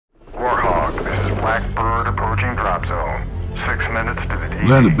drop zone. 6 minutes to the DE.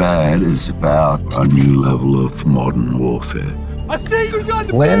 Land of Bad is about a new level of modern warfare.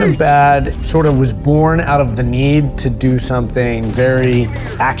 Land of Bad sort of was born out of the need to do something very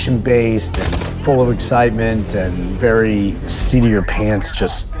action-based and full of excitement and very seat of your pants,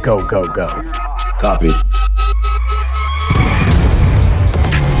 just go, go, go. Copy.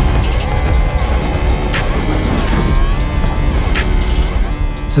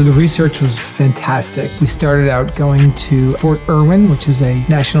 So the research was fantastic. We started out going to Fort Irwin, which is a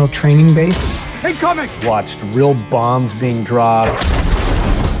national training base. Incoming! Watched real bombs being dropped.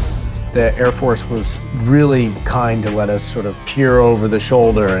 The Air Force was really kind to let us sort of peer over the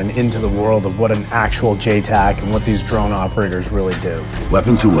shoulder and into the world of what an actual JTAC and what these drone operators really do.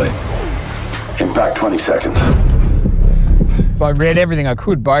 Weapons away. Impact 20 seconds. I read everything I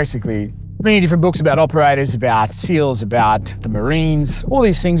could, basically. Many different books about operators, about SEALs, about the Marines, all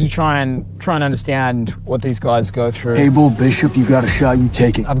these things to try and understand what these guys go through. Abel, Bishop, you got a shot, you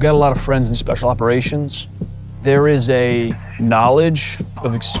take it. I've got a lot of friends in special operations. There is a knowledge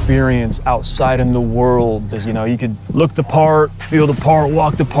of experience outside in the world. As you know, you could look the part, feel the part,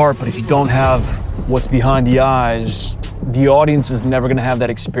 walk the part, but if you don't have what's behind the eyes, the audience is never gonna have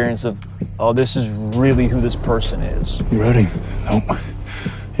that experience of, oh, this is really who this person is. You ready? Nope.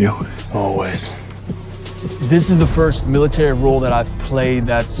 You? Always. This is the first military role that I've played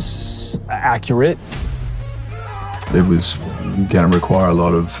that's accurate. It was going to require a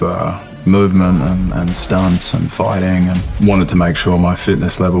lot of movement and stunts and fighting, and wanted to make sure my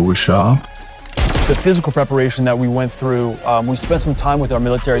fitness level was sharp. The physical preparation that we went through, we spent some time with our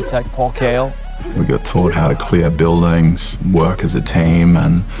military tech, Paul Kale. We got taught how to clear buildings, work as a team,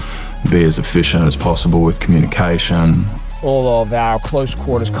 and be as efficient as possible with communication. All of our close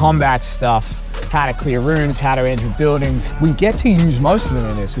quarters combat stuff, how to clear rooms, how to enter buildings. We get to use most of them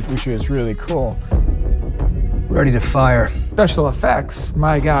in this, which is really cool. Ready to fire. Special effects,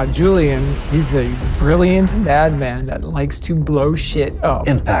 my God, Julian, he's a brilliant madman that likes to blow shit up.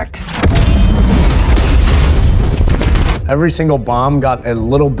 Impact. Every single bomb got a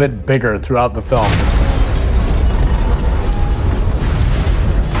little bit bigger throughout the film.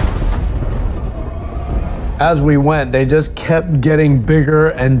 As we went, they just kept getting bigger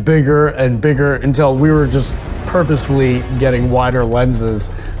and bigger and bigger until we were just purposefully getting wider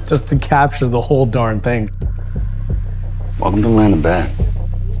lenses just to capture the whole darn thing. Welcome to Land of Bad.